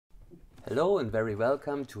Hello and very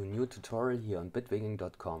welcome to a new tutorial here on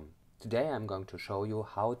bitwiggin.com. Today I'm going to show you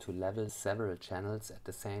how to level several channels at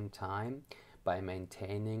the same time by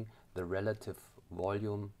maintaining the relative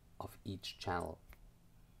volume of each channel.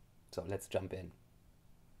 So let's jump in.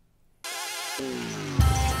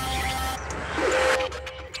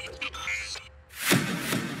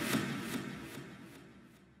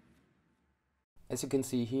 As you can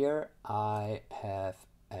see here, I have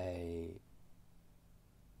a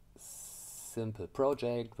simple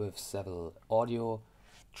project with several audio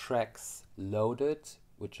tracks loaded,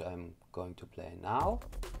 which I'm going to play now.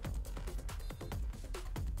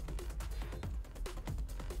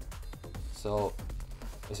 So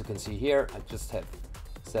as you can see here, I just have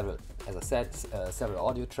several, as I said, several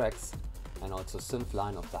audio tracks and also synth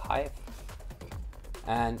line of the Hive.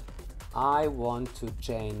 And I want to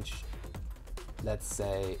change, let's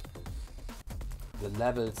say, the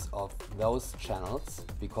levels of those channels,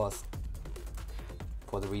 because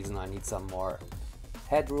for the reason I need some more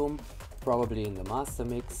headroom, probably in the master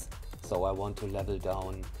mix. So I want to level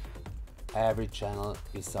down every channel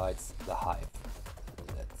besides the Hive.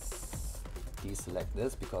 Let's deselect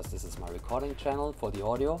this because this is my recording channel for the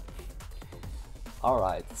audio.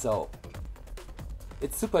 Alright, so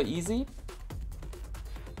it's super easy.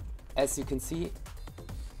 As you can see,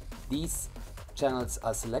 these channels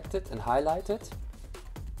are selected and highlighted,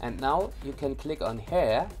 and now you can click on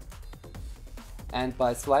here, and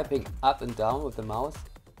by swiping up and down with the mouse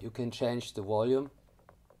you can change the volume,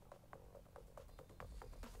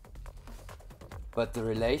 but the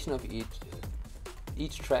relation of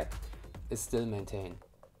each track is still maintained.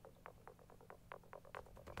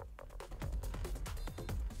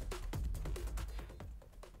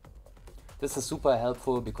 This is super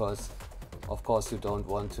helpful because of course you don't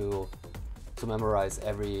want to memorize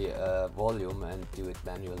every volume and do it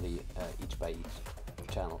manually each by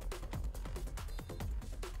each channel.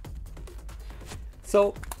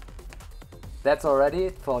 So that's already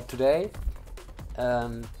for today.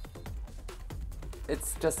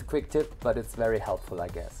 It's just a quick tip, but it's very helpful, I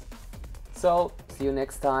guess. So see you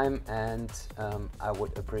next time, and I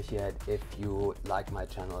would appreciate if you like my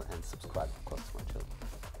channel and subscribe, of course, to my channel.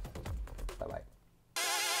 Bye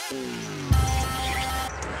bye.